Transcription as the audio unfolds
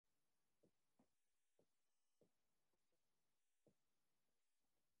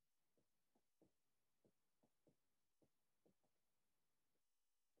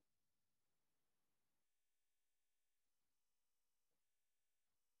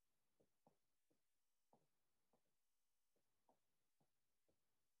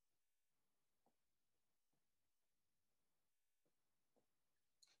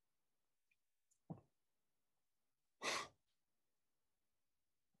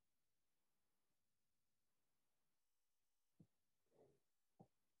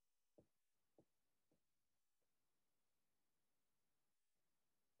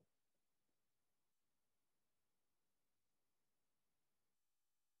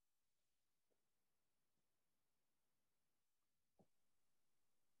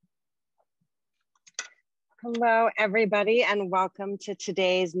Hello, everybody, and welcome to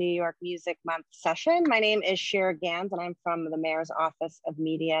today's New York Music Month session. My name is Shira Gans, and I'm from the Mayor's Office of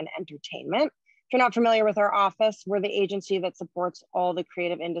Media and Entertainment. If you're not familiar with our office, we're the agency that supports all the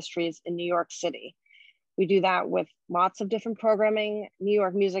creative industries in New York City. We do that with lots of different programming. New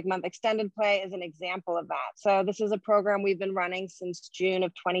York Music Month Extended Play is an example of that. So this is a program we've been running since June of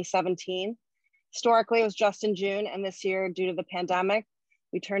 2017. Historically, it was just in June, and this year, due to the pandemic,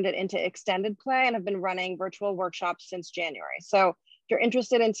 we turned it into extended play and have been running virtual workshops since January. So if you're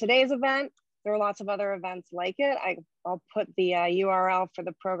interested in today's event, there are lots of other events like it. I'll put the URL for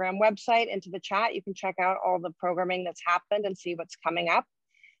the program website into the chat. You can check out all the programming that's happened and see what's coming up.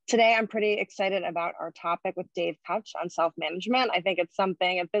 Today, I'm pretty excited about our topic with Dave Kutch on self-management. I think it's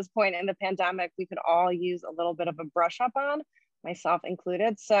something at this point in the pandemic, we could all use a little bit of a brush up on, myself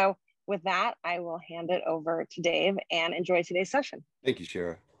included. So with that, I will hand it over to Dave and enjoy today's session. Thank you,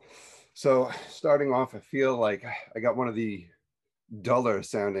 Shira. So starting off, I feel like I got one of the duller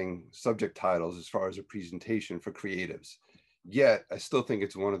sounding subject titles as far as a presentation for creatives. Yet, I still think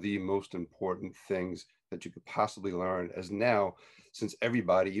it's one of the most important things that you could possibly learn, as now, since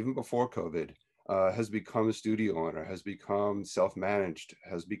everybody, even before COVID, has become a studio owner, has become self-managed,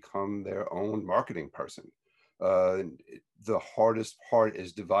 has become their own marketing person. The hardest part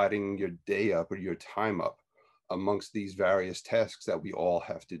is dividing your day up or your time up amongst these various tasks that we all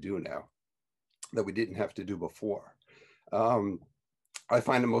have to do now that we didn't have to do before. I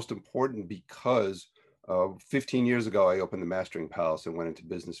find it most important because 15 years ago, I opened the Mastering Palace and went into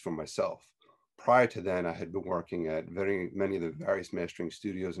business for myself. Prior to then, I had been working at many of the various mastering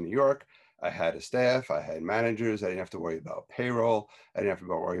studios in New York. I had a staff, I had managers, I didn't have to worry about payroll, I didn't have to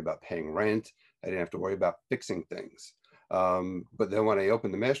worry about paying rent, I didn't have to worry about fixing things. But then when I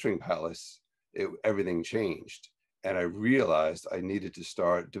opened the Mastering Palace, everything changed. And I realized I needed to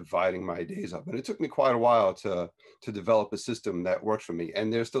start dividing my days up. And it took me quite a while to develop a system that worked for me.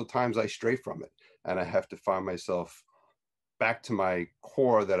 And there's still times I stray from it. And I have to find myself back to my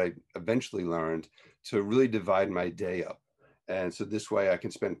core that I eventually learned to really divide my day up. And so this way I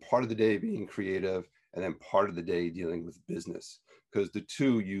can spend part of the day being creative and then part of the day dealing with business, because the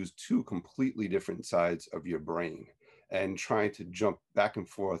two use two completely different sides of your brain. And trying to jump back and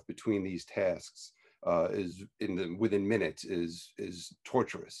forth between these tasks within minutes is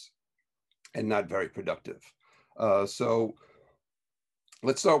torturous and not very productive. So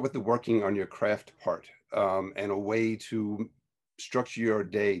let's start with the working on your craft part and a way to structure your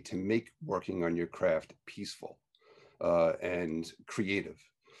day to make working on your craft peaceful and creative.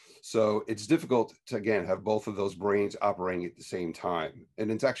 So it's difficult to, again, have both of those brains operating at the same time. And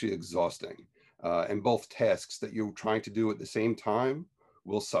it's actually exhausting. And both tasks that you're trying to do at the same time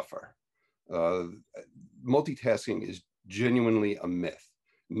will suffer. Multitasking is genuinely a myth.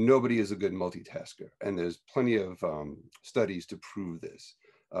 Nobody is a good multitasker, and there's plenty of studies to prove this.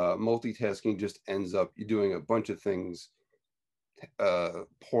 Multitasking just ends up you doing a bunch of things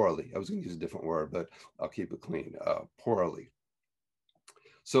poorly. I was going to use a different word, but I'll keep it clean. Poorly.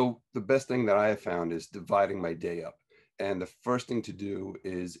 So the best thing that I have found is dividing my day up. And the first thing to do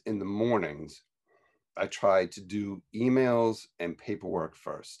is in the mornings, I try to do emails and paperwork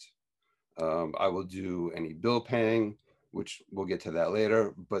first. I will do any bill paying, which we'll get to that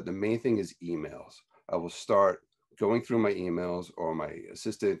later, but the main thing is emails. I will start going through my emails, or my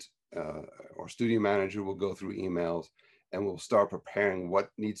assistant or studio manager will go through emails, and we'll start preparing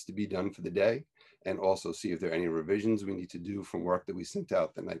what needs to be done for the day, and also see if there are any revisions we need to do from work that we sent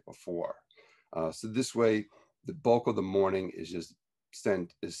out the night before. So this way, the bulk of the morning is just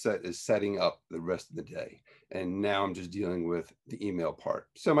setting up the rest of the day. And now I'm just dealing with the email part.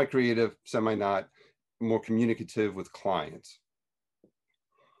 Semi-creative, semi-not, more communicative with clients.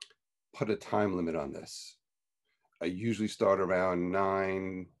 Put a time limit on this. I usually start around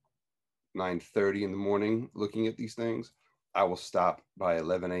 9:30 in the morning looking at these things. I will stop by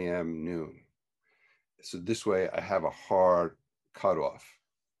 11 a.m. noon. So this way I have a hard cutoff.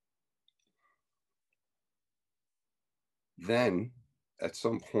 Then at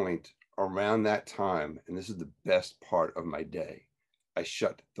some point around that time, and this is the best part of my day, I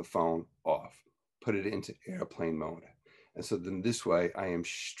shut the phone off, put it into airplane mode. And so then this way I am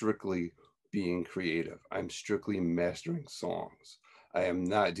strictly being creative. I'm strictly mastering songs. I am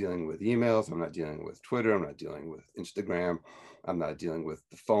not dealing with emails. I'm not dealing with Twitter. I'm not dealing with Instagram. I'm not dealing with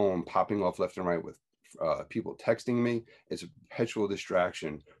the phone popping off left and right with people texting me. It's a perpetual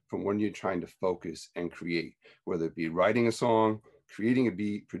distraction from when you're trying to focus and create, whether it be writing a song, creating a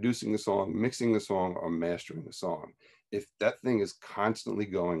beat, producing a song, mixing a song, or mastering a song. If that thing is constantly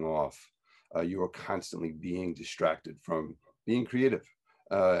going off, you are constantly being distracted from being creative.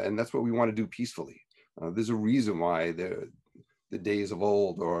 And that's what we want to do peacefully. There's a reason why the days of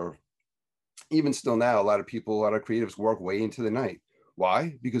old, or even still now, a lot of people, a lot of creatives work way into the night.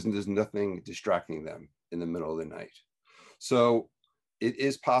 Why? Because there's nothing distracting them in the middle of the night. So it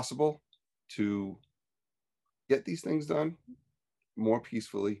is possible to get these things done more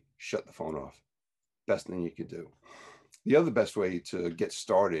peacefully. Shut the phone off. Best thing you could do. The other best way to get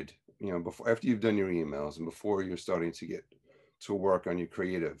started, before, after you've done your emails and before you're starting to get to work on your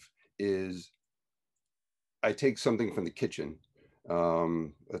creative, is I take something from the kitchen,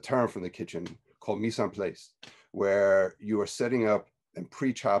 a term from the kitchen called mise en place, where you are setting up and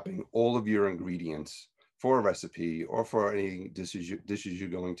pre-chopping all of your ingredients for a recipe or for any dishes you're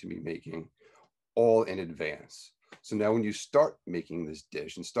going to be making, all in advance. So now when you start making this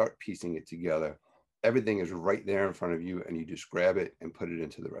dish and start piecing it together, everything is right there in front of you, and you just grab it and put it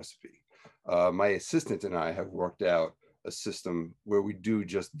into the recipe. My assistant and I have worked out a system where we do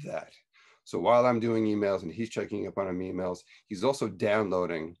just that. So while I'm doing emails and he's checking up on him emails, he's also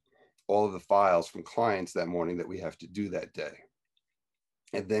downloading all of the files from clients that morning that we have to do that day.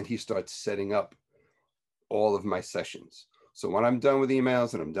 And then he starts setting up all of my sessions. So when I'm done with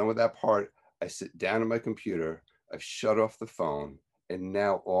emails and I'm done with that part, I sit down at my computer, I've shut off the phone, and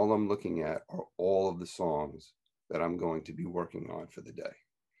now all I'm looking at are all of the songs that I'm going to be working on for the day.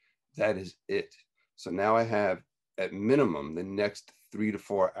 That is it. So now I have, at minimum, the next 3 to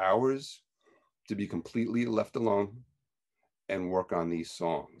 4 hours to be completely left alone and work on these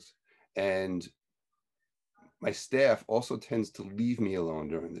songs. And my staff also tends to leave me alone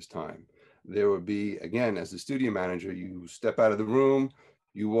during this time. There would be, again, as the studio manager, you step out of the room,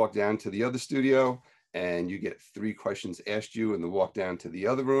 you walk down to the other studio, and you get 3 questions asked you in the walk down to the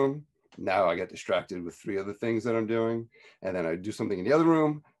other room. Now I get distracted with 3 other things that I'm doing. And then I do something in the other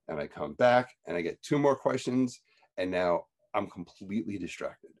room, and I come back and I get 2 more questions. And now I'm completely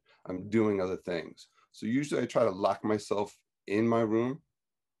distracted. I'm doing other things. So usually I try to lock myself in my room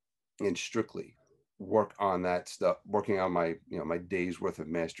and strictly work on that stuff, working on my, my day's worth of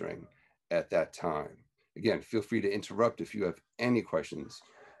mastering at that time. Again, feel free to interrupt if you have any questions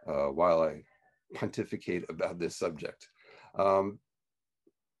while I pontificate about this subject.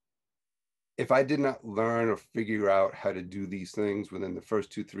 If I did not learn or figure out how to do these things within the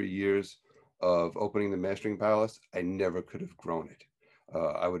first 2-3 years of opening the Mastering Palace, I never could have grown it.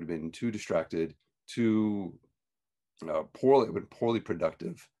 I would have been too distracted, too poorly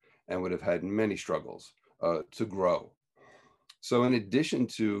productive, and would have had many struggles to grow. So in addition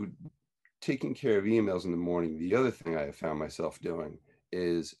to taking care of emails in the morning, the other thing I have found myself doing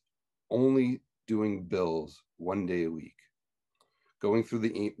is only doing bills 1 day a week. Going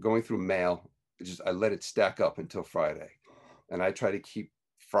through mail, I let it stack up until Friday. And I try to keep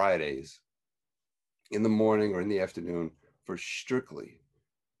Fridays in the morning or in the afternoon for strictly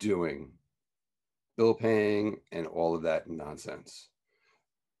doing bill paying and all of that nonsense.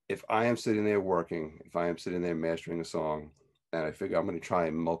 If I am sitting there working, if I am sitting there mastering a song, and I figure I'm going to try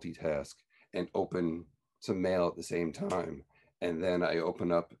and multitask and open some mail at the same time, and then I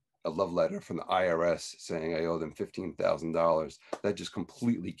open up a love letter from the IRS saying I owe them $15,000, that just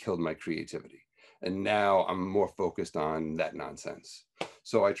completely killed my creativity. And now I'm more focused on that nonsense.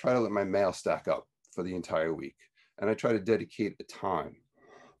 So I try to let my mail stack up for the entire week, and I try to dedicate a time.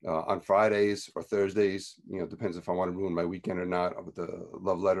 On Fridays or Thursdays, depends if I want to ruin my weekend or not with the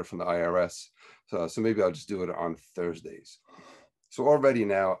love letter from the IRS. So maybe I'll just do it on Thursdays. So already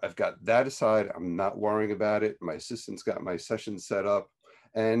now I've got that aside. I'm not worrying about it. My assistant's got my sessions set up.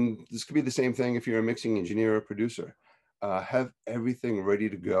 And this could be the same thing if you're a mixing engineer or producer. Have everything ready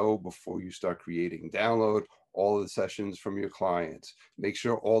to go before you start creating. Download all of the sessions from your clients. Make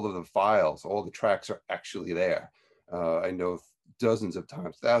sure all of the files, all the tracks are actually there. I know dozens of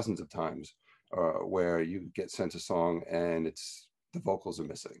times, thousands of times, where you get sent a song and the vocals are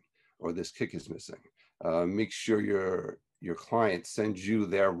missing or this kick is missing. Make sure your client sends you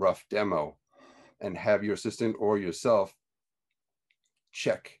their rough demo, and have your assistant or yourself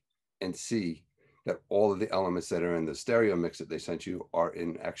check and see that all of the elements that are in the stereo mix that they sent you are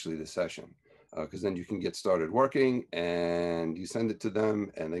in actually the session. Because then you can get started working and you send it to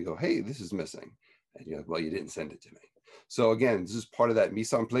them and they go, hey, this is missing. And you're like, well, you didn't send it to me. So again, this is part of that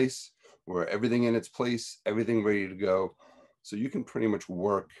mise en place where everything in its place, everything ready to go. So you can pretty much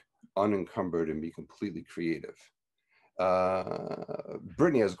work unencumbered and be completely creative.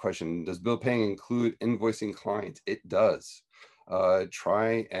 Brittany has a question. Does bill paying include invoicing clients? It does.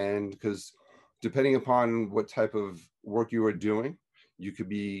 Because depending upon what type of work you are doing, you could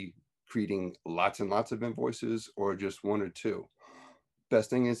be creating lots and lots of invoices or just 1 or 2. Best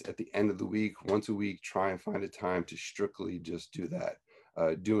thing is at the end of the week, once a week, try and find a time to strictly just do that,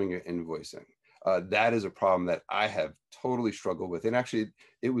 doing your invoicing. That is a problem that I have totally struggled with. And actually,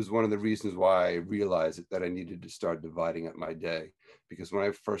 it was one of the reasons why I realized that I needed to start dividing up my day. Because when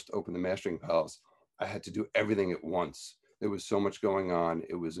I first opened the Mastering Pals, I had to do everything at once. There was so much going on.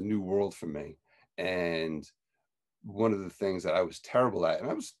 It was a new world for me. And one of the things that I was terrible at,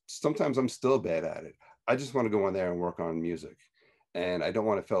 and sometimes I'm still bad at it. I just want to go in there and work on music. And I don't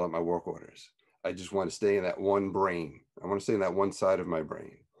want to fill out my work orders. I just want to stay in that one brain. I want to stay in that one side of my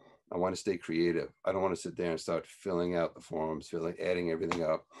brain. I want to stay creative. I don't want to sit there and start filling out the forms, adding everything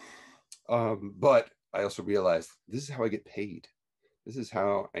up. But I also realized this is how I get paid. This is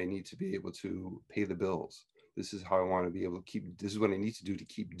how I need to be able to pay the bills. This is how I want to be able to this is what I need to do to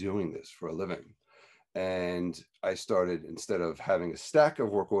keep doing this for a living. And I started, instead of having a stack of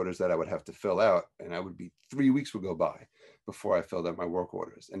work orders that I would have to fill out, and 3 weeks would go by before I filled out my work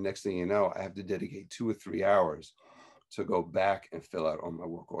orders. And next thing you know, I have to dedicate 2 or 3 hours to go back and fill out all my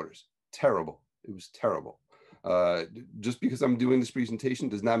work orders. Terrible. It was terrible. Just because I'm doing this presentation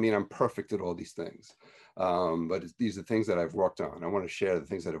does not mean I'm perfect at all these things. But these are things that I've worked on. I want to share the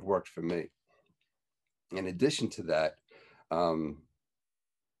things that have worked for me. In addition to that,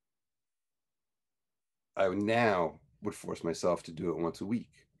 I now would force myself to do it once a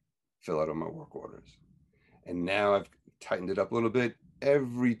week, fill out all my work orders. And now I've tightened it up a little bit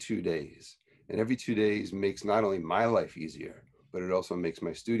every 2 days. And every 2 days makes not only my life easier, but it also makes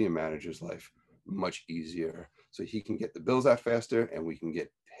my studio manager's life much easier. So he can get the bills out faster and we can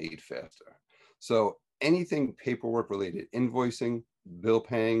get paid faster. So anything paperwork related, invoicing, bill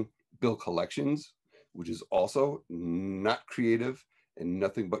paying, bill collections, which is also not creative and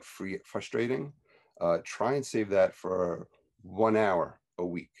nothing but frustrating. Try and save that for 1 hour a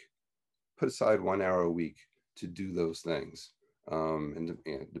week. Put aside 1 hour a week to do those things. And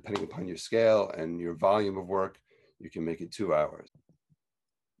depending upon your scale and your volume of work, you can make it 2 hours.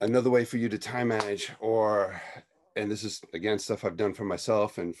 Another way for you to time manage, and this is again stuff I've done for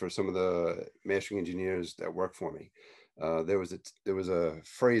myself and for some of the mastering engineers that work for me. There was a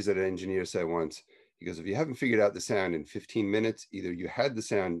phrase that an engineer said once. He goes, if you haven't figured out the sound in 15 minutes, either you had the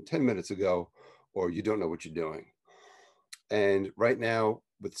sound 10 minutes ago or you don't know what you're doing. And right now,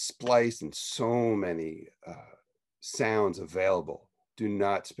 with Splice and so many sounds available, do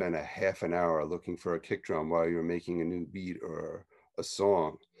not spend a half an hour looking for a kick drum while you're making a new beat or a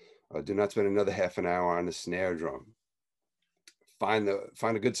song. Do not spend another half an hour on a snare drum. Find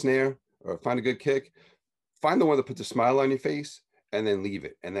a good snare or find a good kick. Find the one that puts a smile on your face, and then leave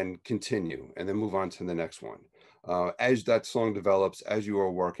it, and then continue, and then move on to the next one. As that song develops, as you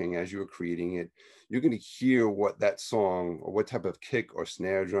are working, as you are creating it, you're going to hear what that song or what type of kick or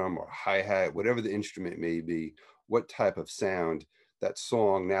snare drum or hi-hat, whatever the instrument may be, what type of sound that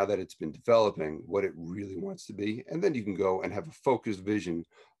song, now that it's been developing, what it really wants to be. And then you can go and have a focused vision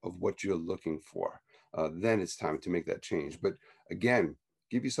of what you're looking for. Then it's time to make that change. But again,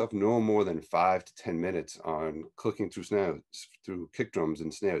 give yourself no more than 5 to 10 minutes on clicking through snares, through kick drums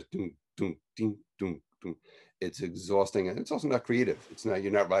and snares. Doom, doom, ding, doom, doom. It's exhausting, and it's also not creative.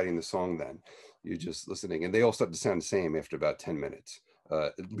 You're not writing the song then. You're just listening, and they all start to sound the same after about 10 minutes,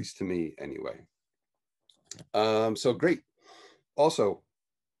 at least to me anyway. So great. Also,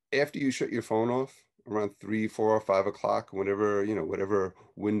 after you shut your phone off around 3, 4, 5 o'clock, whatever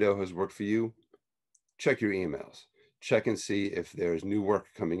window has worked for you, check your emails. Check and see if there's new work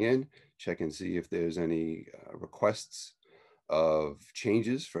coming in. Check and see if there's any requests of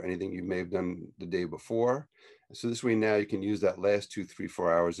changes for anything you may have done the day before. So this way now you can use that last 2, 3,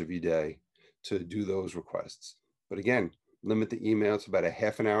 4 hours of your day to do those requests. But again, limit the email to about a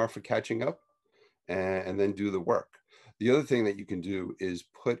half an hour for catching up, and then do the work. The other thing that you can do is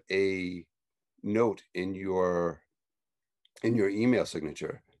put a note in your email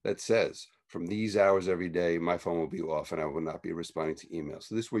signature that says, from these hours every day, my phone will be off and I will not be responding to emails.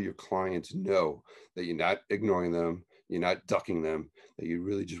 So this way your clients know that you're not ignoring them, you're not ducking them, that you're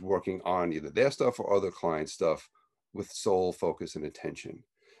really just working on either their stuff or other client stuff with sole focus and attention.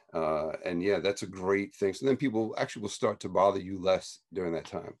 And yeah, that's a great thing. So then people actually will start to bother you less during that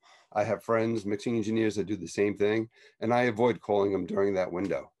time. I have friends, mixing engineers, that do the same thing, and I avoid calling them during that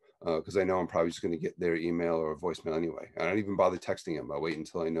window, because I know I'm probably just going to get their email or voicemail anyway. I don't even bother texting them. I wait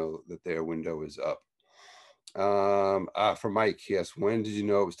until I know that their window is up. For Mike, yes, when did you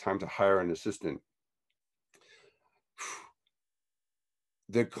know it was time to hire an assistant?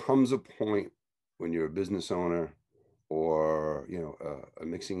 There comes a point when you're a business owner or a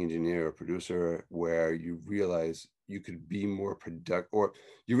mixing engineer or producer where you realize you could be more productive, or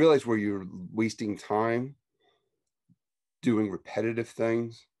you realize where you're wasting time doing repetitive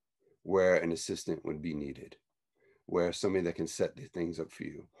things where an assistant would be needed. where somebody that can set the things up for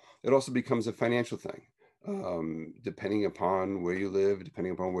you. It also becomes a financial thing. Depending upon where you live,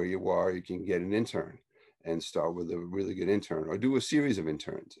 depending upon where you are, you can get an intern and start with a really good intern, or do a series of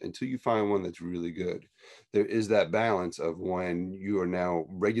interns until you find one that's really good. There is that balance of when you are now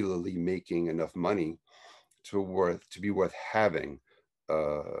regularly making enough money to be worth having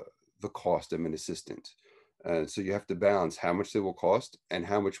the cost of an assistant. So you have to balance how much they will cost and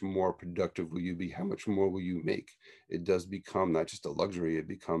how much more productive will you be, how much more will you make. It does become not just a luxury, it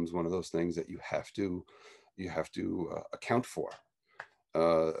becomes one of those things that you have to account for.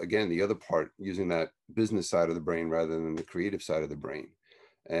 Again, the other part, using that business side of the brain rather than the creative side of the brain.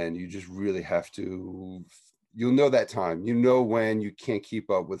 And you just really have to, you'll know that time, you know, when you can't keep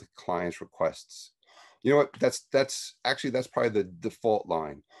up with a client's requests. You know what, that's probably the default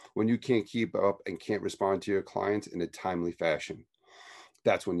line. When you can't keep up and can't respond to your clients in a timely fashion,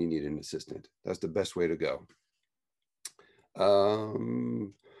 that's when you need an assistant. That's the best way to go.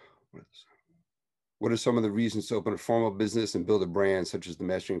 What are some of the reasons to open a formal business and build a brand such as the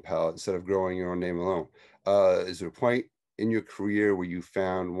Mastering Palette instead of growing your own name alone? Is there a point in your career where you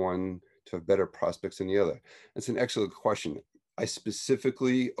found one to have better prospects than the other? That's an excellent question. I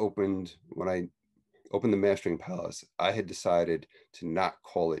specifically when I opened the Mastering Palace, I had decided to not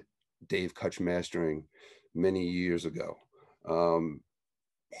call it Dave Kutch Mastering many years ago.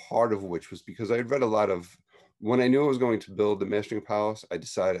 Part of which was because I had read a lot of, when I knew I was going to build the Mastering Palace, I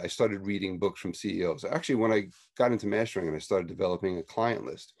started reading books from CEOs. Actually, when I got into mastering and I started developing a client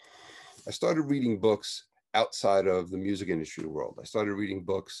list, I started reading books outside of the music industry world. I started reading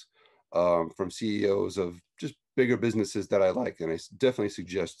books from CEOs of just bigger businesses that I like. And I definitely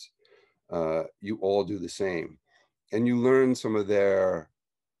suggest you all do the same. And you learn some of their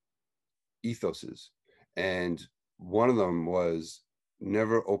ethoses. And one of them was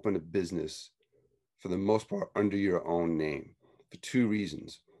never open a business for the most part under your own name, for two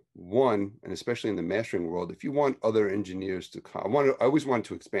reasons. One, and especially in the mastering world, if you want other engineers to come, I always wanted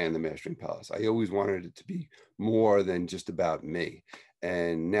to expand the Mastering Palace. I always wanted it to be more than just about me.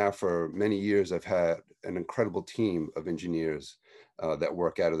 And now for many years, I've had an incredible team of engineers that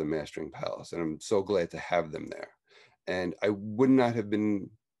work out of the Mastering Palace. And I'm so glad to have them there. And I would not have been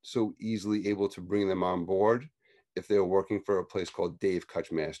so easily able to bring them on board if they were working for a place called Dave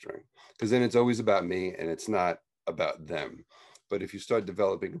Kutch Mastering, because then it's always about me and it's not about them. But if you start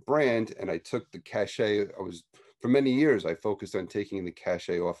developing a brand, and I took the cachet, for many years, I focused on taking the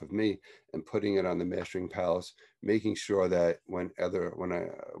cachet off of me and putting it on the Mastering Palace, making sure that when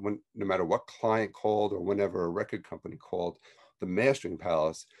no matter what client called or whenever a record company called the Mastering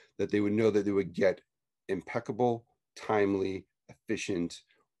Palace, that they would know that they would get impeccable, timely, efficient,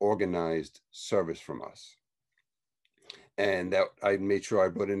 organized service from us. And that I made sure I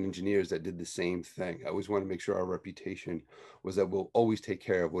brought in engineers that did the same thing. I always want to make sure our reputation was that we'll always take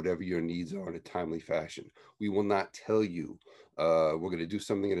care of whatever your needs are in a timely fashion. We will not tell you we're going to do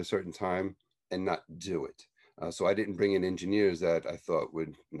something at a certain time and not do it. So I didn't bring in engineers that I thought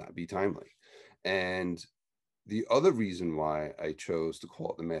would not be timely. And the other reason why I chose to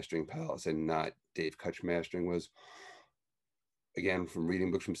call it the Mastering Palace and not Dave Kutch Mastering was, again, from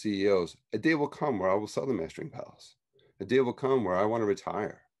reading books from CEOs, a day will come where I will sell the Mastering Palace. A day will come where I want to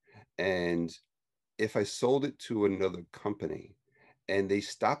retire. And if I sold it to another company and they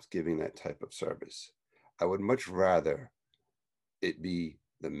stopped giving that type of service, I would much rather it be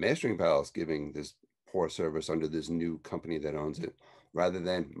the Mastering Palace giving this poor service under this new company that owns it, rather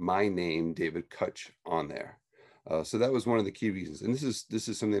than my name, David Kutch, on there. So that was one of the key reasons. And this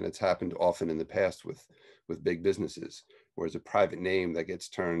is something that's happened often in the past with big businesses, where it's a private name that gets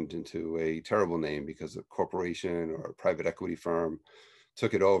turned into a terrible name because a corporation or a private equity firm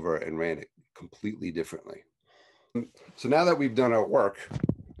took it over and ran it completely differently. So now that we've done our work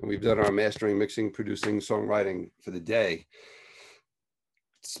and we've done our mastering, mixing, producing, songwriting for the day,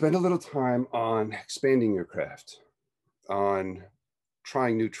 spend a little time on expanding your craft, on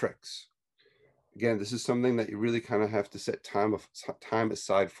trying new tricks. Again, this is something that you really kind of have to set time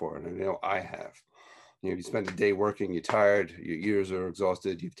aside for, and I know I have. You spend a day working, you're tired, your ears are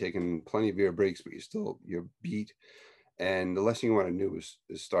exhausted, you've taken plenty of ear breaks, but you're beat. And the last thing you want to do is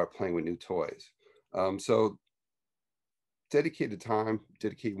start playing with new toys. So dedicate 1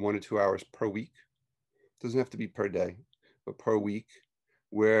 to 2 hours per week. Doesn't have to be per day, but per week,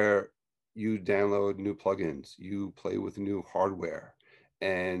 where you download new plugins, you play with new hardware.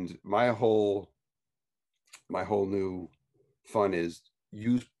 And my whole new fun is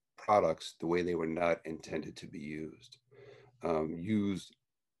use products the way they were not intended to be used.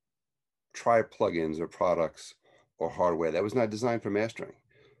 Try plugins or products or hardware that was not designed for mastering.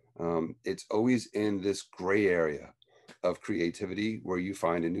 It's always in this gray area of creativity where you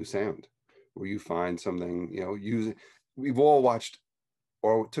find a new sound, where you find something, using, we've all watched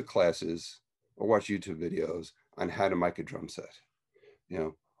or took classes or watched YouTube videos on how to mic a drum set.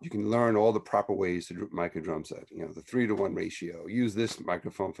 You can learn all the proper ways to mic a drum set, the 3-to-1 ratio, use this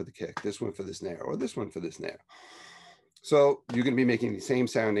microphone for the kick, this one for the snare, or this one for the snare. So you're going to be making the same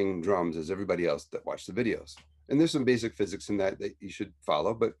sounding drums as everybody else that watched the videos. And there's some basic physics in that you should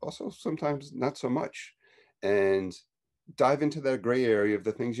follow, but also sometimes not so much. And dive into that gray area of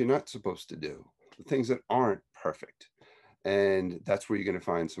the things you're not supposed to do, the things that aren't perfect. And that's where you're going to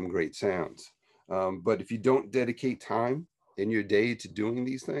find some great sounds. But if you don't dedicate time in your day to doing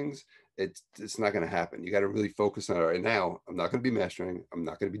these things, it's not going to happen. You got to really focus on it. Right now, I'm not going to be mastering. I'm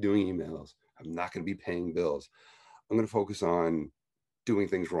not going to be doing emails. I'm not going to be paying bills. I'm going to focus on doing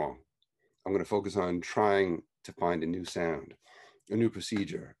things wrong. I'm going to focus on trying to find a new sound, a new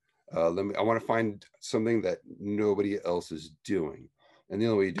procedure. I want to find something that nobody else is doing. And the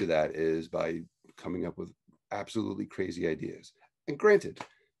only way you do that is by coming up with absolutely crazy ideas. And granted,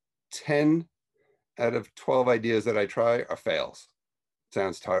 10 out of 12 ideas that I try are fails.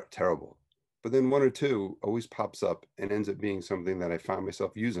 Sounds terrible. But then 1 or 2 always pops up and ends up being something that I find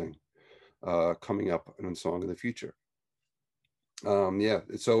myself using coming up in a song in the future.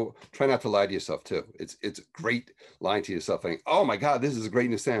 So try not to lie to yourself too. It's great lying to yourself, saying, "Oh my God, this is a great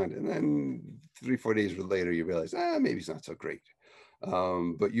new sound," and then 3-4 days later you realize, maybe it's not so great.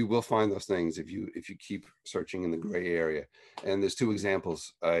 But you will find those things if you keep searching in the gray area. And there's 2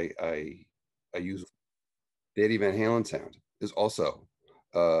 examples I use. The Eddie Van Halen sound is also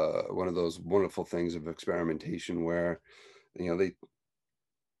one of those wonderful things of experimentation where they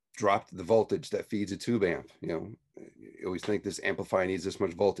dropped the voltage that feeds a tube amp. You always think this amplifier needs this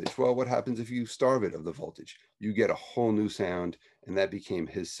much voltage. Well, what happens if you starve it of the voltage? You get a whole new sound, and that became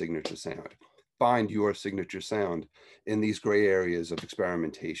his signature sound. Find your signature sound in these gray areas of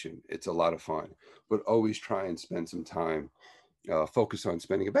experimentation. It's a lot of fun, but always try and spend some time. Focus on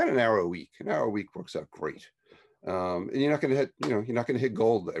spending about an hour a week. An hour a week works out great. And you're not going to hit, you're not going to hit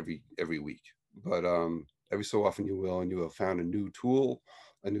gold every week, but every so often you will, and you have found a new tool,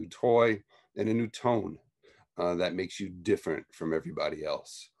 a new toy, and a new tone that makes you different from everybody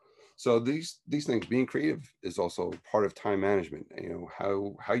else. So these things, being creative is also part of time management.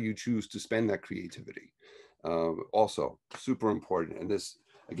 How you choose to spend that creativity, also super important. And this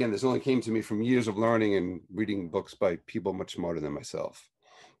only came to me from years of learning and reading books by people much smarter than myself.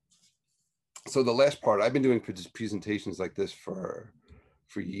 So the last part, I've been doing presentations like this for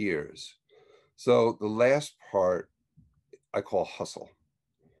years. So the last part I call hustle.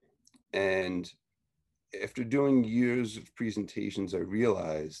 And after doing years of presentations, I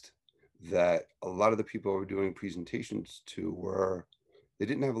realized that a lot of the people I was doing presentations to they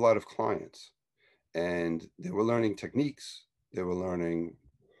didn't have a lot of clients, and they were learning techniques. They were learning,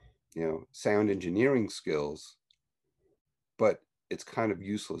 sound engineering skills, but it's kind of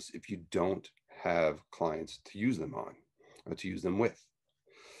useless if you don't have clients to use them on or to use them with.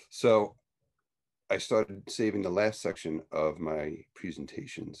 So I started saving the last section of my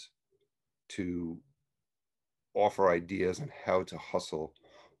presentations to offer ideas on how to hustle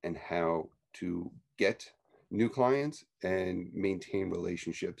and how to get new clients and maintain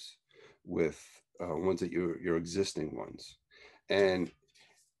relationships with ones that your existing ones. And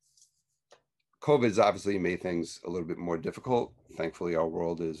COVID has obviously made things a little bit more difficult. Thankfully, our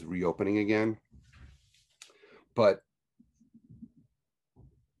world is reopening again. But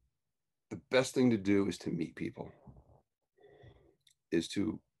the best thing to do is to meet people.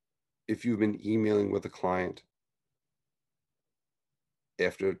 If you've been emailing with a client,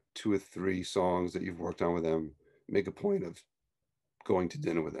 after 2 or 3 songs that you've worked on with them, make a point of going to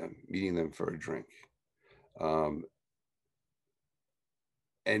dinner with them, meeting them for a drink. And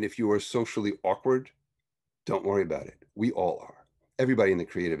if you are socially awkward, don't worry about it. We all are. Everybody in the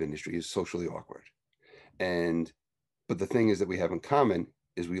creative industry is socially awkward. But the thing is that we have in common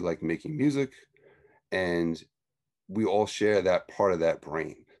is we like making music, and we all share that part of that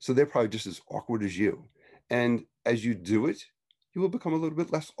brain. So they're probably just as awkward as you. And as you do it, you will become a little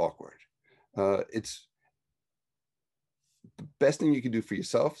bit less awkward. It's the best thing you can do for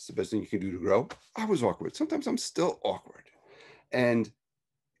yourself. It's the best thing you can do to grow. I was awkward. Sometimes I'm still awkward. And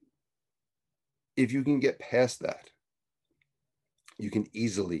if you can get past that, you can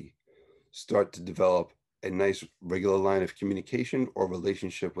easily start to develop a nice regular line of communication or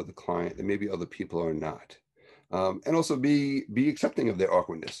relationship with a client that maybe other people are not. And also be accepting of their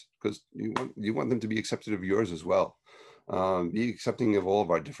awkwardness, because you want them to be accepted of yours as well. Be accepting of all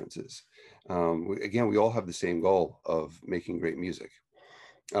of our differences. We all have the same goal of making great music.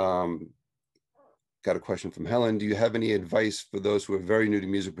 Got a question from Helen. Do you have any advice for those who are very new to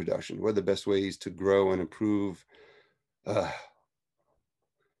music production? What are the best ways to grow and improve?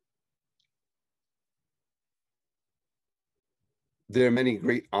 There are many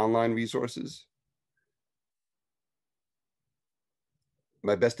great online resources.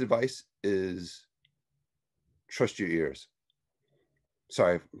 My best advice is trust your ears.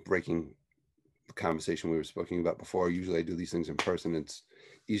 Sorry, breaking the conversation we were speaking about before. Usually I do these things in person. It's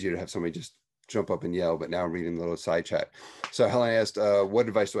easier to have somebody just jump up and yell, but now I'm reading a little side chat. So Helen asked, what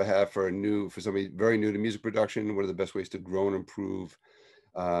advice do I have for somebody very new to music production? What are the best ways to grow and improve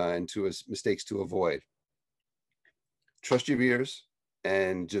and mistakes to avoid? Trust your ears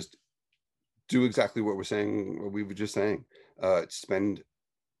and just do exactly what we were just saying.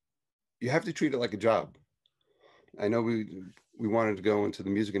 You have to treat it like a job. I know we wanted to go into the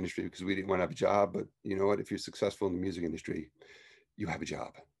music industry because we didn't want to have a job, but you know what? If you're successful in the music industry, you have a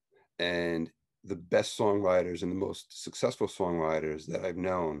job. And the best songwriters and the most successful songwriters that I've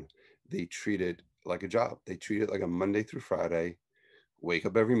known, they treat it like a job. They treat it like a Monday through Friday, wake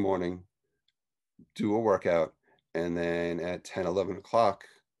up every morning, do a workout, and then at 10, 11 o'clock,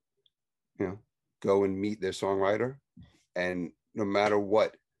 go and meet their songwriter. And no matter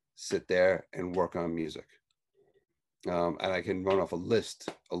what, sit there and work on music. And I can run off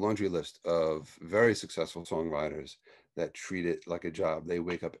a laundry list of very successful songwriters that treat it like a job. They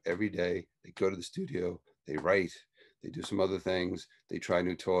wake up every day, they go to the studio, they write, they do some other things, they try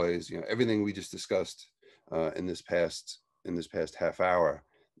new toys, everything we just discussed in this past half hour,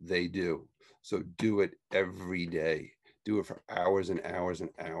 they do. So do it every day. Do it for hours and hours and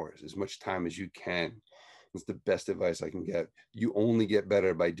hours, as much time as you can. It's the best advice I can get. You only get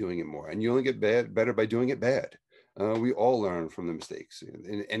better by doing it more, and you only get better by doing it bad. We all learn from the mistakes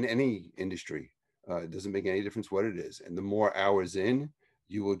in any industry. It doesn't make any difference what it is. And the more hours in,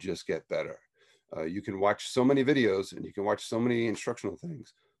 you will just get better. You can watch so many videos and you can watch so many instructional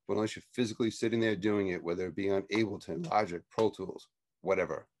things, but unless you're physically sitting there doing it, whether it be on Ableton, Logic, Pro Tools,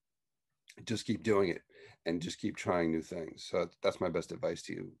 whatever, just keep doing it and just keep trying new things. So that's my best advice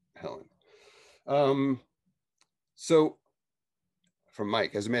to you, Helen. So from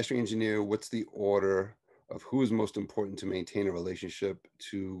Mike, as a mastering engineer, what's the order of who is most important to maintain a relationship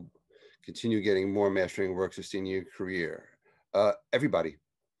to continue getting more mastering work, sustain your career? Everybody.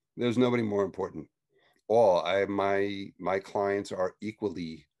 There's nobody more important. My clients are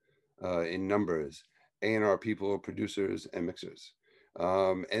equally in numbers. A&R people, producers, and mixers.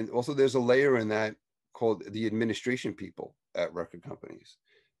 And also there's a layer in that called the administration people at record companies.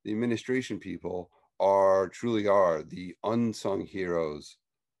 The administration people truly are the unsung heroes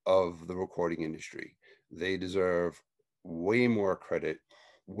of the recording industry. They deserve way more credit,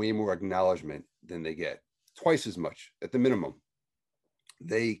 way more acknowledgement than they get. Twice as much at the minimum.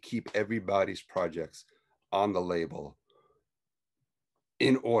 They keep everybody's projects on the label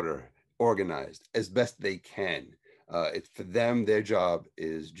in order, organized as best they can. It's for them, their job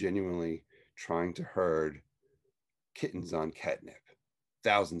is genuinely trying to herd kittens on catnip,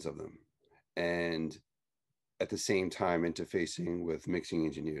 thousands of them. And at the same time interfacing with mixing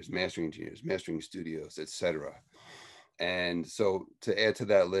engineers, mastering studios, etc. And so to add to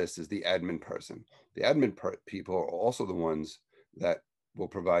that list is the admin person. The admin people are also the ones that will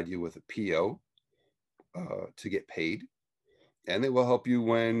provide you with a PO to get paid. And they will help you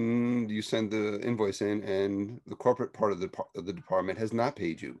when you send the invoice in and the corporate part of the department has not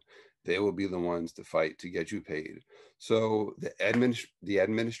paid you. They will be the ones to fight to get you paid. So the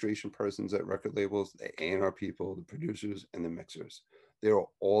administration persons at record labels, the A&R people, the producers, and the mixers, they're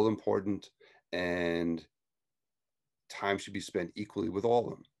all important, and time should be spent equally with all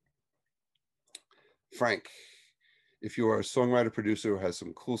of them. Frank, if you are a songwriter producer who has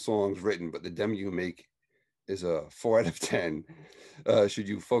some cool songs written, but the demo you make is a 4 out of 10, should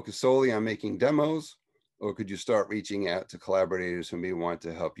you focus solely on making demos, or could you start reaching out to collaborators who may want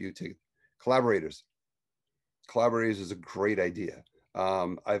to help you take collaborators? Collaborators is a great idea.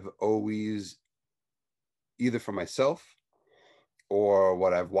 I've always, either for myself or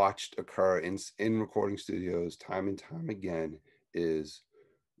what I've watched occur in recording studios time and time again, is,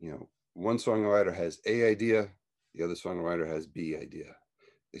 one songwriter has A idea, the other songwriter has B idea.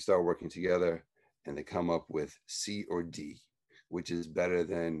 They start working together and they come up with C or D, which is better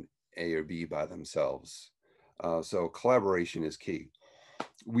than A or B by themselves. So collaboration is key.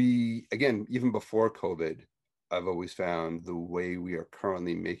 Again, even before COVID, I've always found the way we are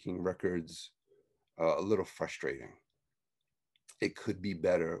currently making records a little frustrating. It could be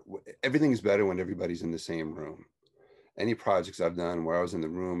better. Everything's better when everybody's in the same room. Any projects I've done where I was in the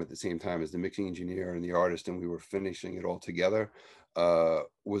room at the same time as the mixing engineer and the artist and we were finishing it all together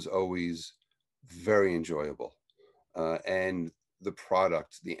was always very enjoyable. And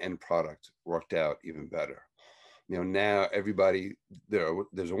the end product worked out even better. Now everybody,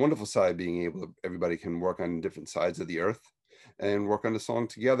 there's a wonderful side being able to, everybody can work on different sides of the earth and work on the song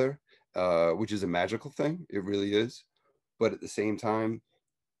together, which is a magical thing. It really is. But at the same time,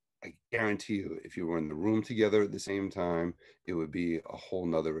 I guarantee you, if you were in the room together at the same time, it would be a whole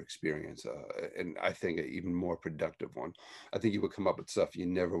nother experience. And I think an even more productive one. I think you would come up with stuff you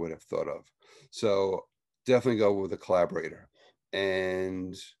never would have thought of. So definitely go with a collaborator.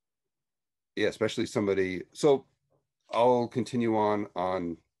 And yeah, especially somebody. So I'll continue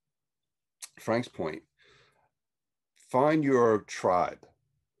on Frank's point. Find your tribe.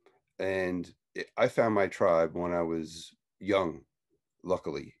 And I found my tribe when I was young,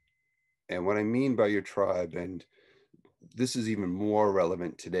 luckily. And what I mean by your tribe, and this is even more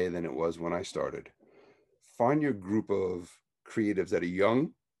relevant today than it was when I started, find your group of creatives that are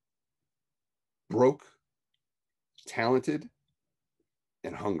young, broke, talented,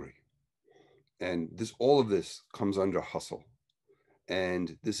 and hungry. And all of this comes under hustle.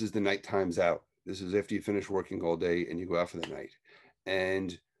 And this is the night times out. This is after you finish working all day and you go out for the night.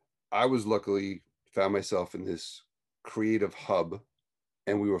 And I was luckily found myself in this creative hub,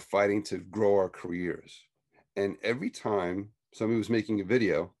 and we were fighting to grow our careers. And every time somebody was making a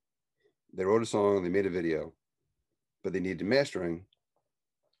video, they wrote a song, they made a video, but they needed mastering,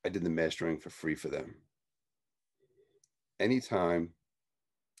 I did the mastering for free for them. Anytime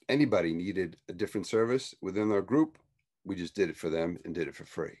anybody needed a different service within our group, we just did it for them and did it for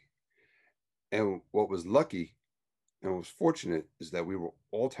free. And what was lucky and what was fortunate is that we were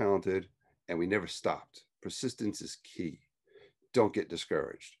all talented and we never stopped. Persistence is key. Don't get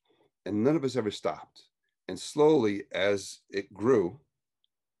discouraged. And none of us ever stopped. And slowly, as it grew,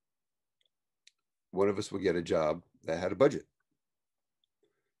 one of us would get a job that had a budget.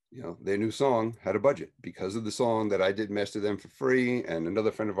 Their new song had a budget because of the song that I did master them for free, and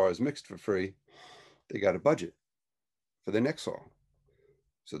another friend of ours mixed for free. They got a budget for the next song.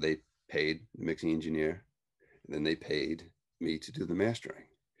 So they paid the mixing engineer, and then they paid me to do the mastering.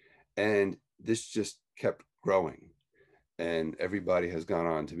 And this just kept growing. And everybody has gone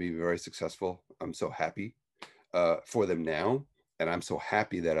on to be very successful. I'm so happy for them now. And I'm so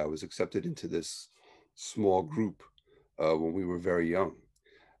happy that I was accepted into this small group when we were very young.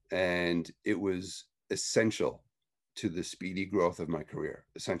 And it was essential to the speedy growth of my career.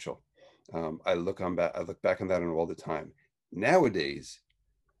 Essential. I look back on that all the time. Nowadays,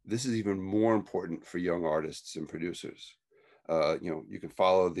 this is even more important for young artists and producers. You can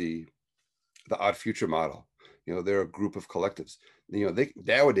follow the Odd Future model. They're a group of collectives.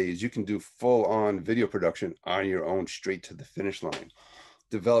 Nowadays you can do full-on video production on your own, straight to the finish line.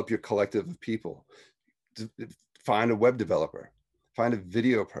 Develop your collective of people. Find a web developer, find a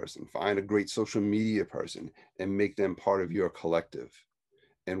video person, find a great social media person, and make them part of your collective,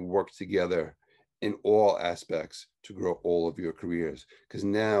 and work together in all aspects to grow all of your careers. Because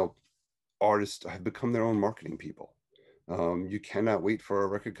now artists have become their own marketing people. You cannot wait for a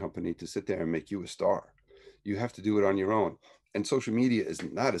record company to sit there and make you a star. You have to do it on your own. And social media is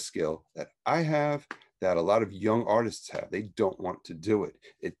not a skill that I have, that a lot of young artists have. They don't want to do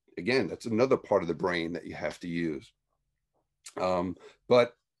it. Again, that's another part of the brain that you have to use.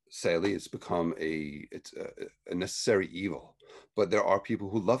 But sadly, it's become a necessary evil. But there are people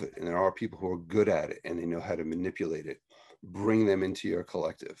who love it, and there are people who are good at it, and they know how to manipulate it. Bring them into your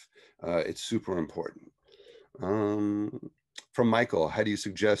collective. It's super important. From Michael, how do you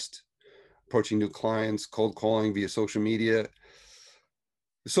suggest approaching new clients, cold calling via social media?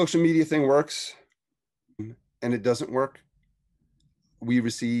 The social media thing works, and it doesn't work. We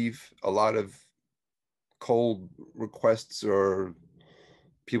receive a lot of cold requests or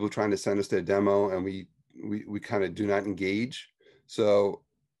people trying to send us their demo, and we kind of do not engage. So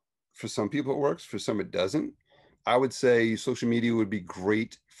for some people it works, for some it doesn't. I would say social media would be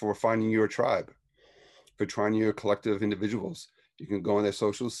great for finding your tribe, for trying your collective of individuals. You can go on their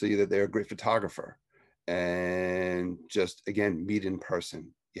socials, see that they're a great photographer, and just, again, meet in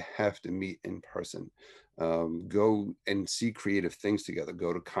person. You have to meet in person. Go and see creative things together.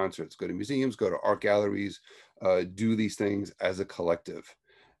 Go to concerts, go to museums, go to art galleries, do these things as a collective.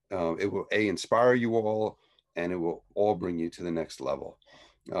 It will inspire you all, and it will all bring you to the next level.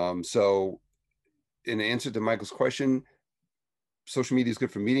 So in answer to Michael's question, social media is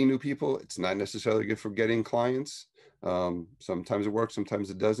good for meeting new people. It's not necessarily good for getting clients. Sometimes it works,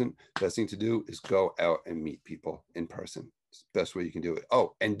 sometimes it doesn't. Best thing to do is go out and meet people in person. It's the best way you can do it.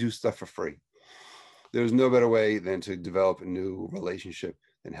 Oh, and do stuff for free. There's no better way than to develop a new relationship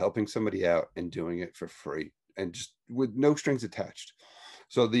than helping somebody out and doing it for free, and just with no strings attached.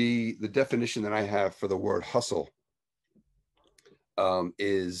 So the definition that I have for the word hustle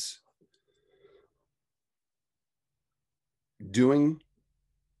is doing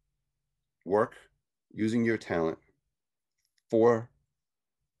work, using your talent for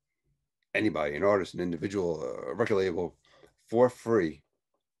anybody, an artist, an individual, a record label, for free,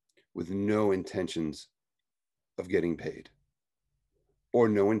 with no intentions of getting paid, or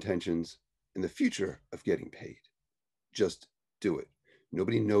no intentions in the future of getting paid. Just do it.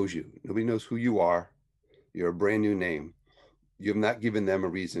 Nobody knows you. Nobody knows who you are. You're a brand new name. You have not given them a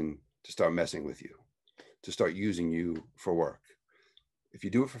reason to start messing with you, to start using you for work. If you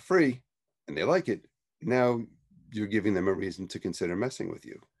do it for free and they like it, now you're giving them a reason to consider messing with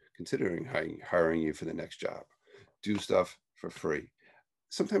you, considering hiring you for the next job. Do stuff for free.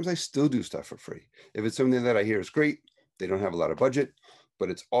 Sometimes I still do stuff for free. If it's something that I hear is great, they don't have a lot of budget, but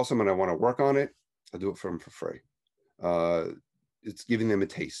it's awesome and I want to work on it, I'll do it for them for free. It's giving them a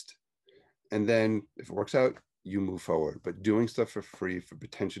taste. And then if it works out, you move forward. But doing stuff for free for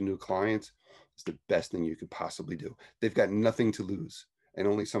potential new clients is the best thing you could possibly do. They've got nothing to lose and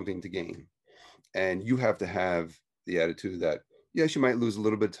only something to gain. And you have to have the attitude that, yes, you might lose a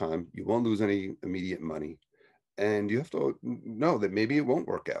little bit of time. You won't lose any immediate money. And you have to know that maybe it won't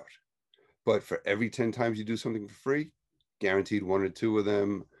work out. But for every 10 times you do something for free, guaranteed 1 or 2 of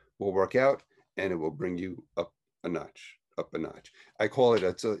them will work out and it will bring you up a notch, up a notch. I call it,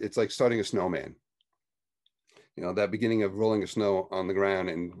 it's like starting a snowman. You know, that beginning of rolling a snow on the ground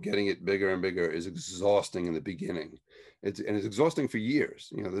and getting it bigger and bigger is exhausting in the beginning. It's exhausting for years.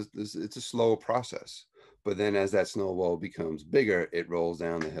 You know, it's a slow process. But then as that snowball becomes bigger, it rolls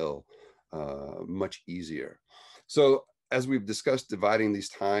down the hill much easier. So as we've discussed, dividing these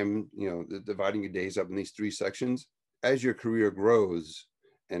time, you know, dividing your days up in these 3 sections, as your career grows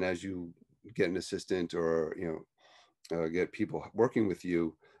and as you get an assistant or, you know, get people working with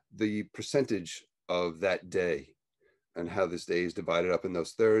you, the percentage of that day and how this day is divided up in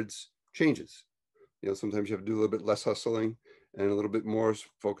those thirds changes. You know, sometimes you have to do a little bit less hustling and a little bit more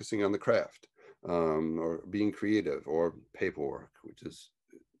focusing on the craft, or being creative, or paperwork, which is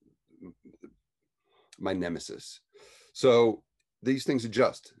my nemesis. So these things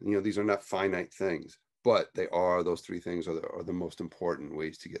adjust. You know, these are not finite things, but they are, those 3 things are the most important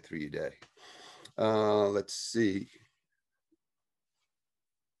ways to get through your day. Let's see.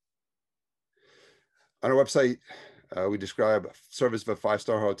 On our website, we describe service of a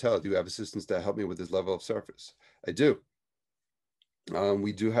 5-star hotel. Do you have assistants that help me with this level of service? I do.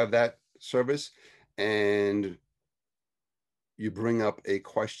 We do have that service, and you bring up a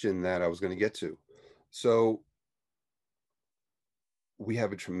question that I was going to get to. So we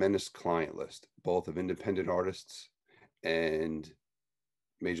have a tremendous client list, both of independent artists and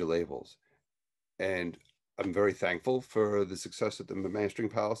major labels. And I'm very thankful for the success that the Mastering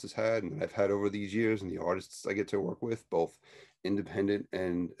Palace has had and that I've had over these years, and the artists I get to work with, both independent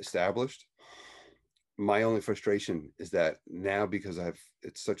and established. My only frustration is that now, because